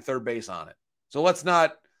is playing third base on it. So let's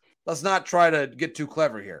not try to get too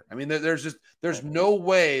clever here. I mean, there's no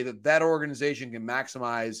way that organization can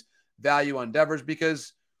maximize value on Devers,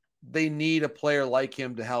 because they need a player like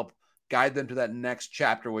him to help guide them to that next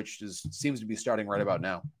chapter, which seems to be starting right about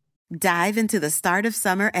now. Dive into the start of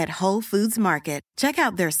summer at Whole Foods Market. Check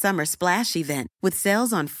out their Summer Splash event with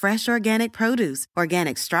sales on fresh organic produce,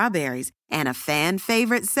 organic strawberries, and a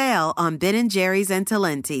fan-favorite sale on Ben & Jerry's and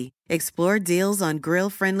Talenti. Explore deals on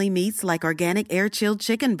grill-friendly meats like organic air-chilled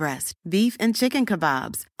chicken breast, beef and chicken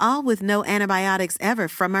kebabs, all with no antibiotics ever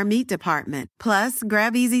from our meat department. Plus,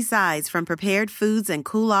 grab easy sides from prepared foods and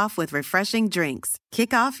cool off with refreshing drinks.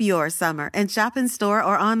 Kick off your summer and shop in store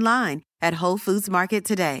or online at Whole Foods Market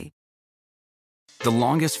today. The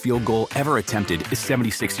longest field goal ever attempted is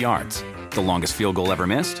 76 yards. The longest field goal ever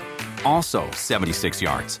missed? Also 76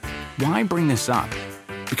 yards. Why bring this up?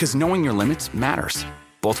 Because knowing your limits matters,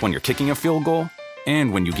 both when you're kicking a field goal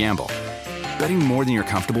and when you gamble. Betting more than you're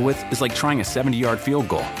comfortable with is like trying a 70-yard field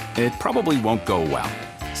goal. It probably won't go well.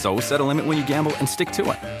 So set a limit when you gamble and stick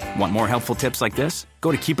to it. Want more helpful tips like this?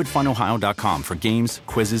 Go to keepitfunohio.com for games,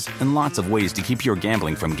 quizzes, and lots of ways to keep your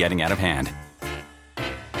gambling from getting out of hand.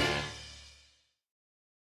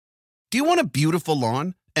 Do you want a beautiful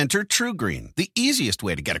lawn? Enter TruGreen, the easiest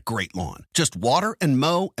way to get a great lawn. Just water and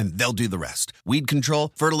mow, and they'll do the rest. Weed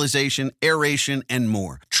control, fertilization, aeration, and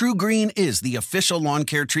more. TruGreen is the official lawn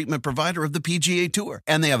care treatment provider of the PGA Tour,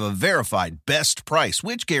 and they have a verified best price,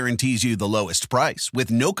 which guarantees you the lowest price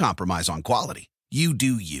with no compromise on quality. You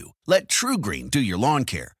do you. Let TruGreen do your lawn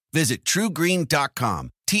care. Visit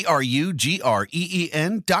TruGreen.com,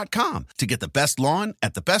 TruGreen.com, to get the best lawn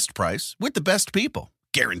at the best price with the best people.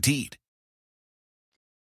 Guaranteed.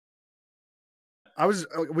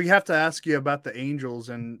 We have to ask you about the Angels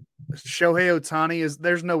and Shohei Ohtani.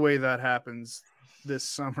 There's no way that happens this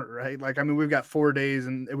summer, right? Like, I mean, we've got 4 days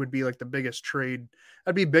and it would be like the biggest trade.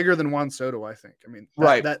 That'd be bigger than Juan Soto, I think. I mean,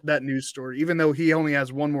 that news story, even though he only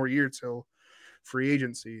has one more year till free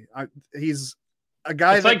agency. He's a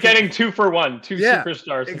guy it's like getting 2 for 1, two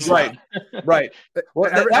superstars. Exactly. Right.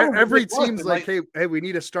 Well, every team's like, hey, we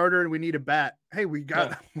need a starter and we need a bat. Hey, we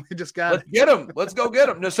just got Let's get him. Let's go get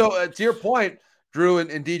him. So to your point, Drew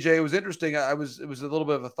and DJ, it was interesting. It was a little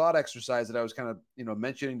bit of a thought exercise that I was kind of,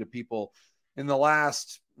 mentioning to people in the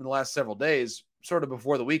last several days, sort of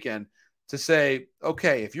before the weekend, to say,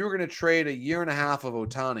 okay, if you were going to trade a year and a half of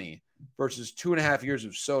Ohtani versus 2.5 years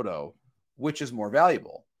of Soto, which is more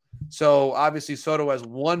valuable? So obviously Soto has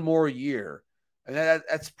 1 more year, and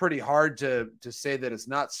that's pretty hard to say that it's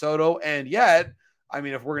not Soto. And yet, I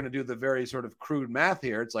mean, if we're going to do the very sort of crude math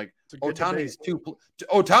here, it's like Ohtani's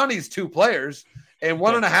two players, and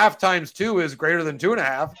 1.5 times 2 is greater than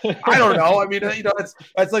 2.5. I don't know. I mean,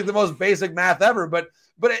 that's like the most basic math ever. But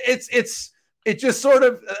it's just sort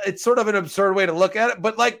of an absurd way to look at it.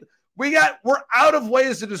 But like we're out of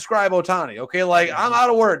ways to describe Ohtani. Okay, like I'm out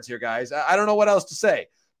of words here, guys. I don't know what else to say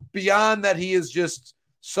beyond that. He is just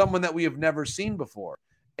someone that we have never seen before,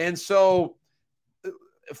 and so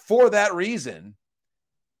for that reason,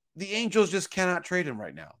 the Angels just cannot trade him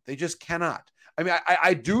right now. They just cannot. I mean,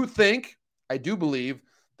 I do believe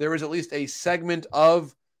there is at least a segment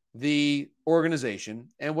of the organization.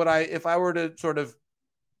 And if I were to sort of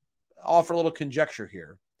offer a little conjecture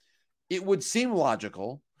here, it would seem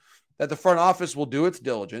logical that the front office will do its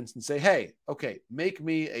diligence and say, hey, okay, make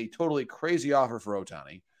me a totally crazy offer for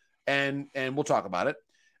Ohtani, and we'll talk about it.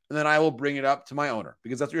 And then I will bring it up to my owner,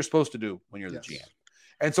 because that's what you're supposed to do when you're the GM.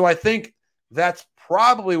 And so I think that's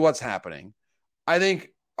probably what's happening. I think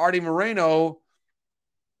Artie Moreno,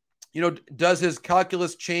 does his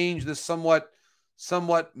calculus change this somewhat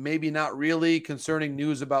maybe not really concerning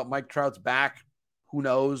news about Mike Trout's back? Who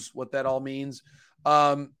knows what that all means?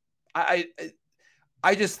 I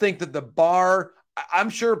just think that the bar, I'm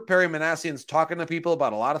sure Perry Manassian's talking to people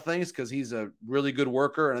about a lot of things because he's a really good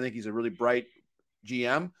worker and I think he's a really bright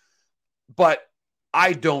GM. But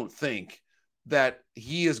I don't think that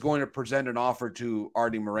he is going to present an offer to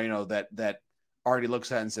Artie Moreno that Artie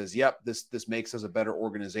looks at and says, yep, this makes us a better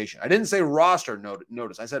organization. I didn't say roster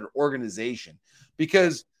notice. I said organization,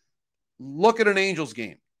 because look at an Angels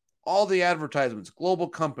game, all the advertisements, global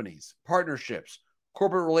companies, partnerships,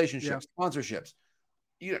 corporate relationships, sponsorships.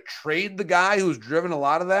 You trade the guy who's driven a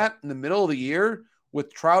lot of that in the middle of the year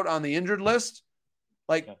with Trout on the injured list.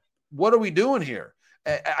 Like, what are we doing here?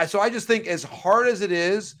 So I just think, as hard as it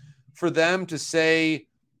is for them to say,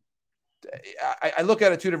 I look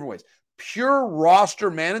at it 2 different ways. Pure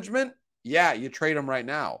roster management, you trade them right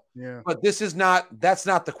now. Yeah. But that's not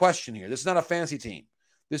the question here. This is not a fancy team.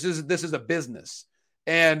 This is a business.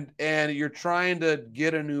 And you're trying to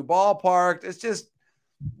get a new ballpark. It's just,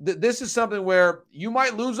 this is something where you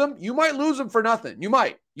might lose them. You might lose them for nothing. You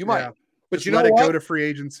might. Yeah. But just let it go to free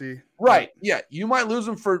agency. Right. Yeah. You might lose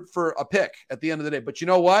them for a pick at the end of the day. But you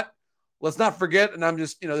know what? Let's not forget, and I'm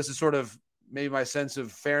just, this is sort of maybe my sense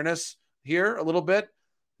of fairness here a little bit.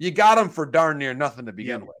 you got him for darn near nothing to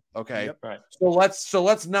begin with. Okay. Yep. Right. So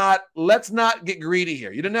let's not get greedy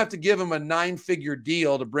here. You didn't have to give him a 9-figure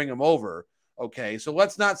deal to bring him over. Okay. So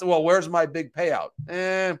let's not say, well, where's my big payout?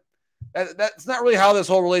 That's not really how this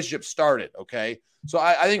whole relationship started. Okay. So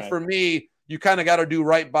I think for me, you kind of got to do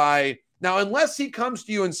right by now, unless he comes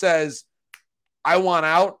to you and says, I want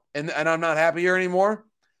out and I'm not happy here anymore.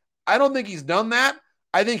 I don't think he's done that.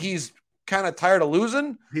 I think he's kind of tired of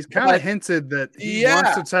losing. He's kind of hinted that he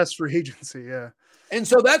wants to test free agency. Yeah. And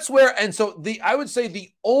so that's where, I would say the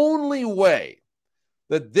only way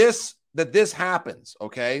that this happens,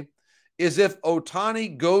 okay, is if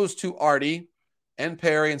Ohtani goes to Artie and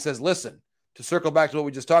Perry and says, listen, to circle back to what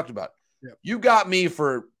we just talked about, you got me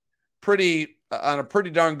for on a pretty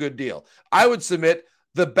darn good deal. I would submit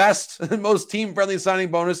the best and most team-friendly signing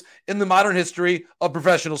bonus in the modern history of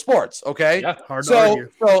professional sports. Okay. Yeah, hard to argue.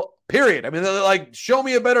 So period. I mean, like, show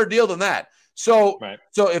me a better deal than that. So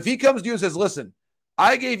if he comes to you and says, listen,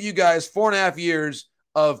 I gave you guys 4.5 years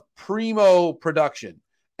of primo production.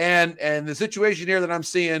 And the situation here that I'm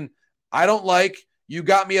seeing, I don't like. You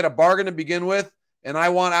got me at a bargain to begin with, and I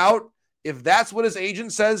want out. If that's what his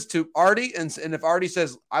agent says to Artie, and if Artie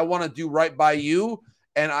says, I want to do right by you,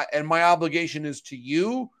 and my obligation is to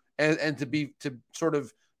you, and to sort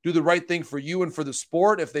of do the right thing for you and for the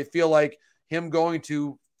sport, if they feel like him going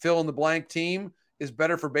to fill in the blank team is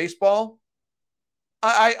better for baseball,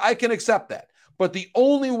 I can accept that. But the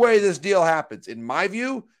only way this deal happens, in my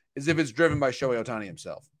view, is if it's driven by Shohei Ohtani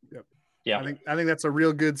himself. Yep. Yeah. I think that's a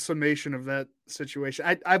real good summation of that situation.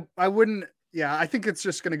 I wouldn't. Yeah, I think it's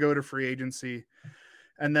just going to go to free agency,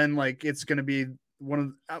 and then like it's going to be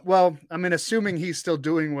assuming he's still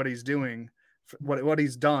doing what he's doing, what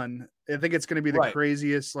he's done. I think it's going to be the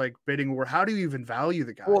craziest like bidding war. How do you even value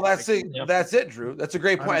the guy? Well, that's it, Drew. That's a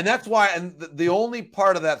great point, and that's why. And the only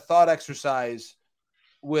part of that thought exercise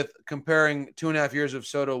with comparing 2.5 years of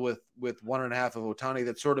Soto with 1.5 of Ohtani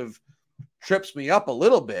that sort of trips me up a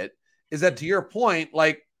little bit is that, to your point,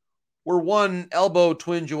 like, we're one elbow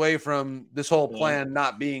twinge away from this whole plan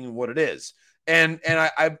not being what it is. And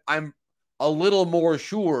I'm a little more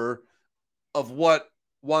sure of what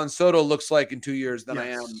Juan Soto looks like in 2 years than I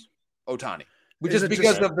am Ohtani, just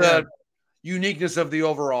because of the uniqueness of the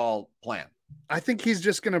overall plan. I think he's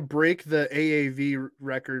just going to break the AAV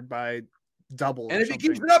record by double. And if he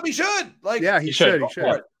keeps it up, he should. He should.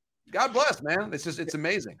 God bless, man. It's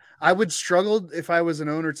amazing. I would struggle if I was an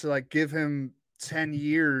owner to like give him 10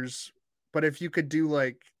 years, but if you could do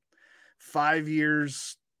like 5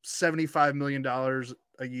 years, $75 million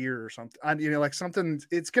a year or something, like something,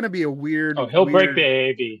 it's going to be a weird. Oh, he'll break the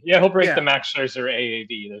AAV. Yeah, he'll break the Max Scherzer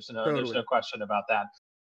AAV. There's no question about that.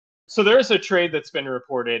 So there is a trade that's been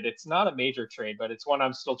reported. It's not a major trade, but it's one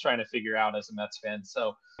I'm still trying to figure out as a Mets fan.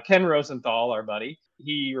 So Ken Rosenthal, our buddy,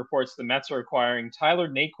 he reports the Mets are acquiring Tyler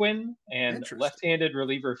Naquin and left-handed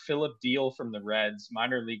reliever Philip Deal from the Reds,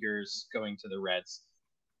 minor leaguers going to the Reds.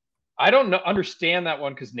 I don't understand that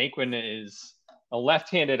one because Naquin is a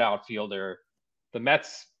left-handed outfielder. The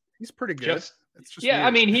Mets, he's pretty good. Weird. I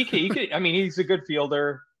mean, he could. I mean, he's a good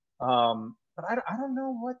fielder. But I don't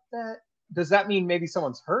know what that does. That mean maybe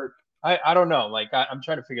someone's hurt? I don't know. Like I'm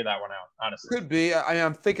trying to figure that one out. Honestly, could be.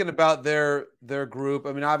 I'm thinking about their group.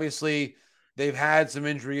 I mean, obviously they've had some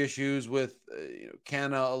injury issues with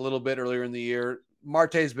Canna a little bit earlier in the year.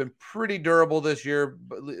 Marte's been pretty durable this year,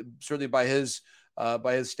 but certainly by his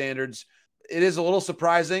standards. It is a little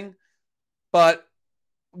surprising, but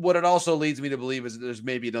what it also leads me to believe is that there's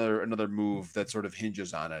maybe another move that sort of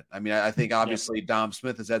hinges on it. I mean, I think obviously Dom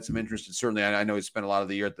Smith has had some interest, and certainly I know he's spent a lot of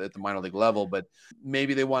the year at the minor league level, but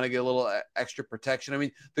maybe they want to get a little extra protection. I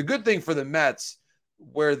mean, the good thing for the Mets,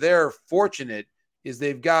 where they're fortunate, is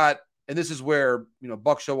they've got, and this is where,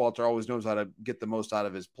 Buck Showalter always knows how to get the most out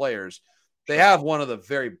of his players. They have one of the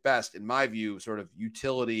very best, in my view, sort of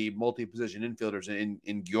utility multi-position infielders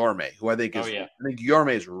in Guillorme, who I think is, I think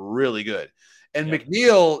Guillorme is really good. And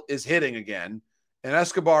McNeil is hitting again, and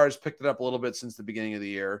Escobar has picked it up a little bit since the beginning of the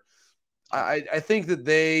year. I think that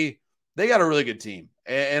they got a really good team,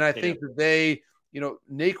 and I think that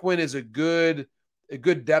Naquin is a good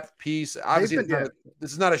depth piece. Obviously,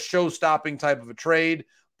 this is not a show-stopping type of a trade,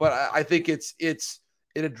 but I think it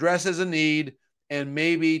addresses a need, and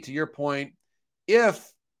maybe to your point, if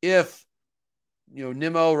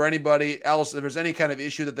Nimmo or anybody else, if there's any kind of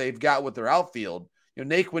issue that they've got with their outfield,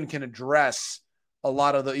 Naquin can address a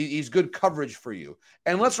lot of he's good coverage for you.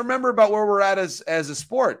 And let's remember about where we're at as a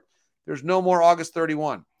sport. There's no more August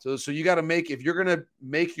 31. So you got to if you're going to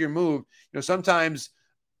make your move, sometimes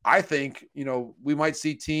I think, we might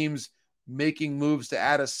see teams making moves to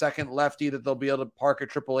add a second lefty that they'll be able to park at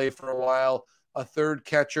AAA for a while. a third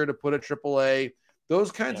catcher to put a AAA.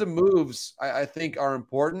 Those kinds of moves, I think, are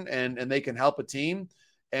important, and they can help a team.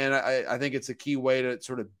 And I think it's a key way to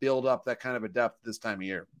sort of build up that kind of a depth this time of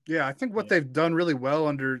year. Yeah, I think what they've done really well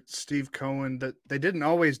under Steve Cohen that they didn't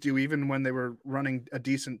always do, even when they were running a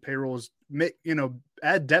decent payroll, is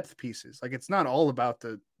add depth pieces. Like, it's not all about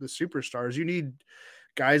the superstars. You need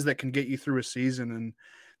guys that can get you through a season, and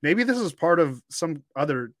maybe this is part of some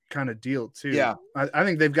other kind of deal too. Yeah, I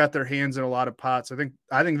think they've got their hands in a lot of pots. I think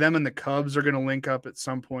them and the Cubs are going to link up at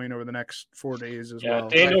some point over the next 4 days as well.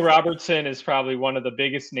 Daniel Robertson is probably one of the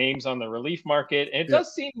biggest names on the relief market. And it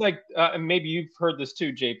does seem like, and maybe you've heard this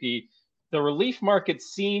too, JP, the relief market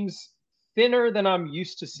seems thinner than I'm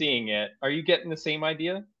used to seeing it. Are you getting the same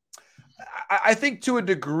idea? I think to a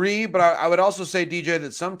degree, but I would also say, DJ,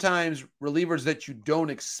 that sometimes relievers that you don't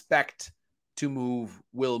expect to move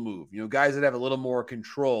will move. Guys that have a little more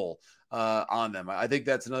control on them. I think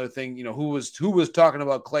that's another thing. Who was talking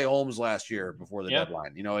about Clay Holmes last year before the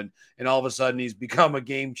deadline? And all of a sudden he's become a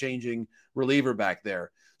game-changing reliever back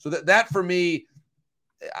there. So that for me,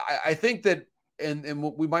 I think that, and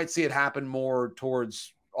we might see it happen more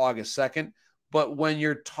towards August 2nd. But when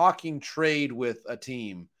you're talking trade with a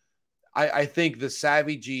team, I think the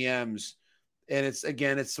savvy GMs, and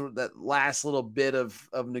it's sort of that last little bit of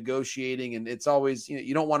negotiating, and it's always,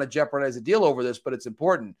 you don't want to jeopardize a deal over this, but it's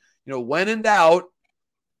important. When in doubt,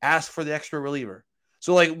 ask for the extra reliever.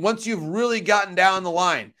 So like once you've really gotten down the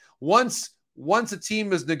line, once a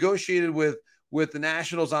team has negotiated with the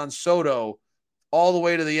Nationals on Soto all the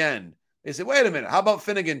way to the end, they say, wait a minute, how about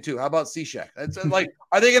Finnegan too? How about Cishek? It's like,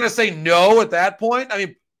 are they going to say no at that point? I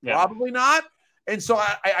mean, probably not. And so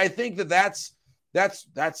I think that's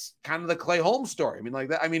kind of the Clay Holmes story. I mean, like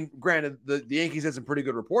that. I mean, granted, the Yankees had some pretty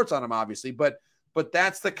good reports on him, obviously, but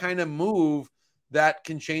that's the kind of move that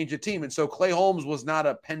can change a team. And so Clay Holmes was not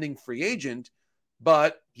a pending free agent,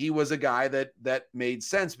 but he was a guy that made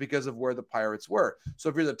sense because of where the Pirates were. So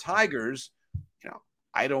if you're the Tigers,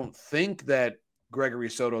 I don't think that Gregory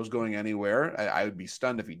Soto is going anywhere. I would be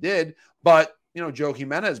stunned if he did, but Joe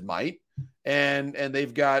Jimenez might, and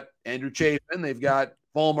they've got Andrew Chafin, they've got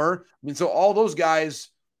Fulmer. I mean, so all those guys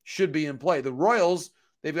should be in play. The Royals,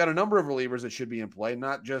 they've got a number of relievers that should be in play,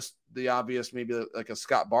 not just the obvious, maybe like a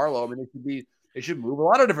Scott Barlow. I mean, they should move a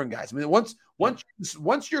lot of different guys. I mean,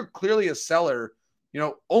 once you're clearly a seller,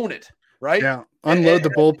 own it, right? Yeah, unload the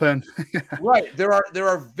bullpen. Right. There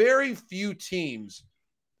are very few teams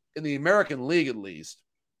in the American League, at least,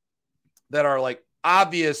 that are like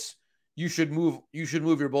obvious. You should move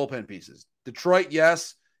your bullpen pieces. Detroit,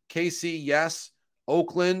 yes. KC, yes.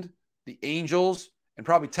 Oakland, the Angels, and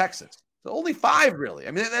probably Texas. So only 5, really.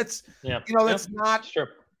 I mean, that's that's not sure.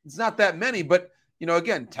 It's not that many, but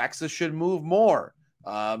again, Texas should move more.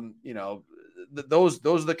 Those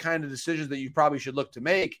are the kind of decisions that you probably should look to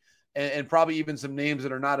make, and probably even some names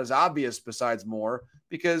that are not as obvious besides more,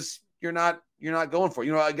 because you're not going for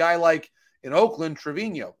a guy like in Oakland,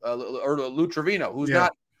 Trevino or Lou Trevino,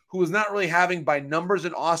 who was not really having by numbers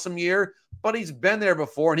an awesome year, but he's been there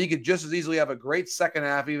before, and he could just as easily have a great second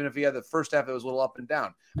half, even if he had the first half that was a little up and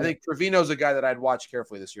down. I think Trevino's a guy that I'd watch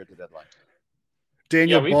carefully this year at the deadline.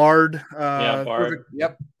 Daniel Bard. Bard.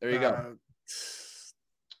 Yep, there you go.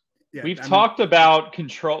 We've talked about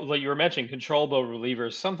control, like you were mentioning, controllable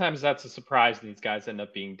relievers. Sometimes that's a surprise, and these guys end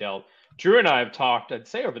up being dealt. Drew and I have talked, I'd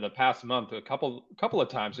say over the past month, a couple of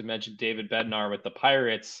times we mentioned David Bednar with the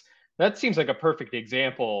Pirates. That seems like a perfect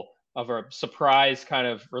example of a surprise kind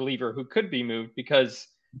of reliever who could be moved, because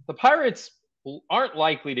the Pirates aren't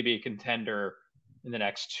likely to be a contender in the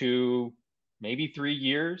next 2, maybe 3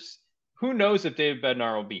 years. Who knows if David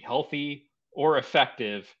Bednar will be healthy or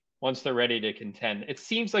effective once they're ready to contend. It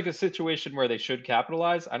seems like a situation where they should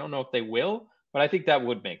capitalize. I don't know if they will, but I think that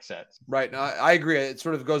would make sense. Right. No, I agree. It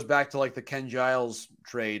sort of goes back to like the Ken Giles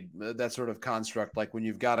trade, that sort of construct. Like when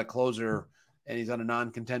you've got a closer and he's on a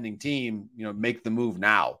non-contending team, make the move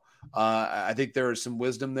now. I think there is some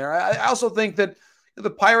wisdom there. I also think that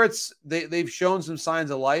the Pirates, they've shown some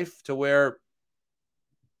signs of life to where,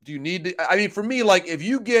 do you need to, I mean, for me, like if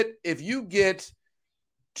you get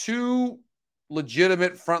 2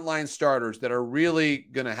 legitimate frontline starters that are really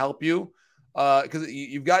going to help you, because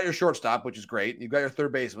you've got your shortstop, which is great. You've got your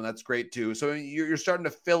third baseman. That's great too. So you're starting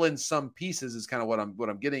to fill in some pieces is kind of what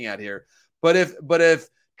I'm getting at here. But if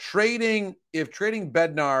trading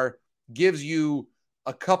Bednar gives you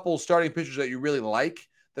a couple starting pitchers that you really like,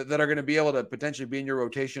 that are going to be able to potentially be in your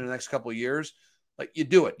rotation in the next couple of years, like you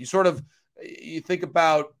do it. You think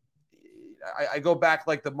about, I go back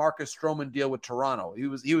like the Marcus Stroman deal with Toronto. He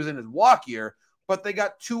was in his walk year, but they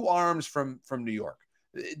got 2 arms from New York.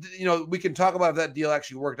 we can talk about if that deal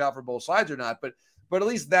actually worked out for both sides or not, but at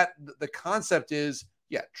least that the concept is,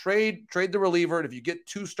 trade the reliever. And if you get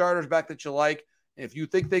 2 starters back that you like, and if you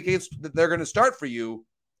think that they're going to start for you,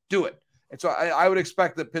 do it. And so I would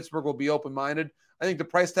expect that Pittsburgh will be open-minded. I think the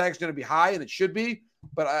price tag is going to be high, and it should be,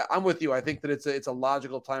 but I'm with you. I think that it's a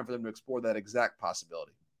logical time for them to explore that exact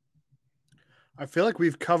possibility. I feel like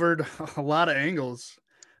we've covered a lot of angles.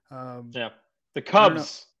 The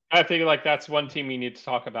Cubs. I think like that's one team we need to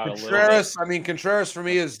talk about a little bit. Contreras for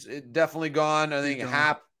me is definitely gone. I think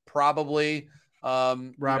Happ probably.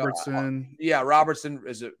 Robertson. Robertson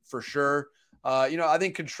is it for sure. I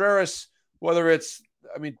think Contreras, whether it's,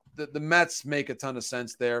 the Mets make a ton of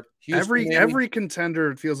sense there. Houston, every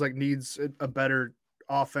contender, it feels like, needs a better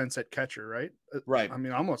offense at catcher, right? Right.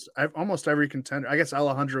 Almost every contender. I guess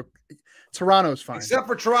Alejandro, Toronto's fine. Except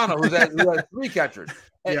for Toronto, who has 3 catchers.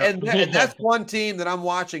 And that's one team that I'm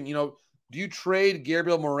watching. Do you trade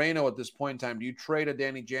Gabriel Moreno at this point in time? Do you trade a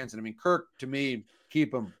Danny Jansen? Kirk, to me,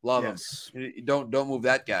 keep him, love him. Don't move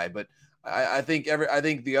that guy. But I think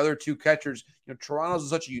the other 2 catchers, Toronto's in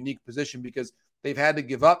such a unique position because they've had to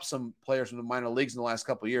give up some players from the minor leagues in the last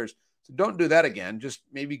couple of years. So don't do that again. Just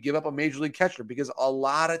maybe give up a major league catcher, because a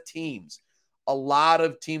lot of teams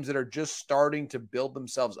that are just starting to build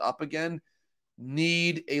themselves up again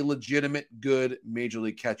need a legitimate good major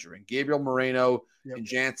league catcher. And Gabriel Moreno and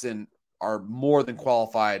Jansen are more than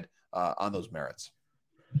qualified on those merits.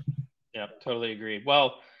 Yeah, totally agree.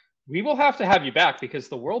 Well, we will have to have you back because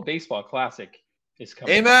the World Baseball Classic is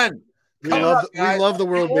coming. Amen. We love the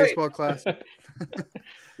World Baseball Classic.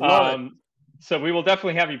 So we will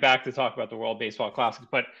definitely have you back to talk about the World Baseball Classic.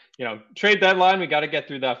 But, trade deadline, we got to get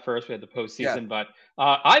through that first. We had the postseason. But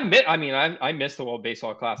I miss the World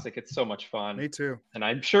Baseball Classic. It's so much fun. Me too. And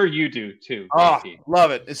I'm sure you do too. Oh,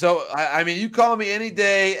 love it. So, you call me any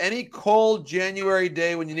day, any cold January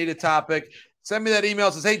day when you need a topic, send me that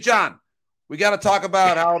email that says, hey, John, we got to talk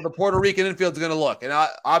about how the Puerto Rican infield is going to look. And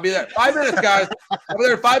I'll be there. 5 minutes, guys. I'll be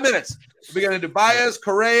there in 5 minutes. We're going to do Baez,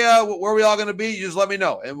 Correa, where are we all going to be? You just let me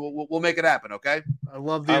know, and we'll make it happen, okay? I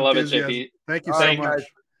love it, JP. Thank you so much.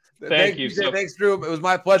 Thank you. Thanks, Drew. It was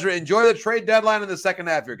my pleasure. Enjoy the trade deadline in the second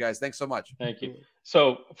half here, guys. Thanks so much. Thank you.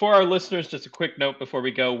 So for our listeners, just a quick note before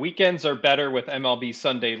we go. Weekends are better with MLB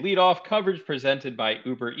Sunday leadoff coverage presented by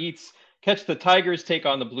Uber Eats. Catch the Tigers take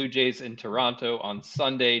on the Blue Jays in Toronto on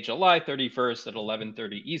Sunday, July 31st at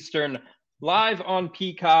 11:30 Eastern, live on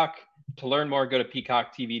Peacock. To learn more, go to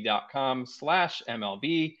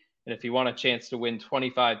peacocktv.com/MLB. And if you want a chance to win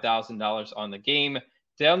 $25,000 on the game,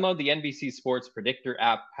 download the NBC Sports Predictor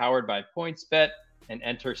app powered by PointsBet and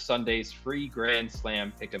enter Sunday's free Grand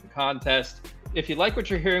Slam Pick'em contest. If you like what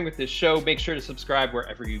you're hearing with this show, make sure to subscribe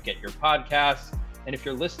wherever you get your podcasts. And if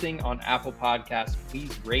you're listening on Apple Podcasts,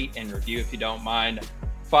 please rate and review if you don't mind.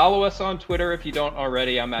 Follow us on Twitter if you don't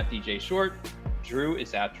already. I'm at DJ Short. Drew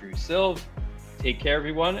is at Drew Silv. Take care,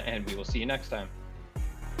 everyone, and we will see you next time.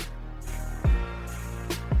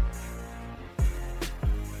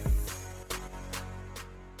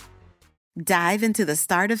 Dive into the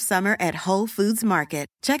start of summer at Whole Foods Market.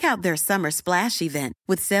 Check out their Summer Splash event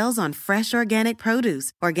with sales on fresh organic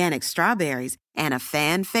produce, organic strawberries, and a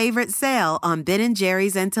fan-favorite sale on Ben &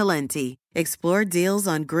 Jerry's and Talenti. Explore deals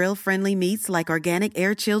on grill-friendly meats like organic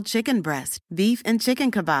air-chilled chicken breast, beef and chicken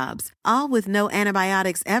kebabs, all with no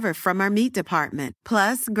antibiotics ever from our meat department.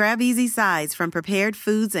 Plus, grab easy sides from prepared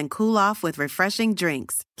foods and cool off with refreshing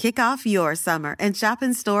drinks. Kick off your summer and shop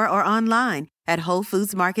in store or online at Whole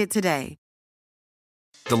Foods Market today.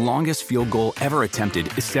 The longest field goal ever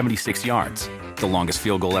attempted is 76 yards. The longest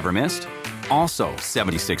field goal ever missed? Also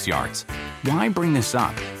 76 yards. Why bring this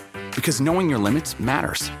up? Because knowing your limits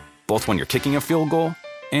matters, both when you're kicking a field goal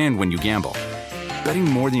and when you gamble. Betting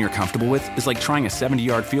more than you're comfortable with is like trying a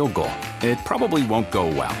 70-yard field goal. It probably won't go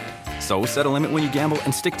well. So set a limit when you gamble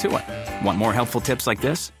and stick to it. Want more helpful tips like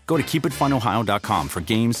this? Go to keepitfunohio.com for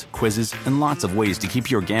games, quizzes, and lots of ways to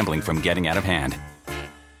keep your gambling from getting out of hand.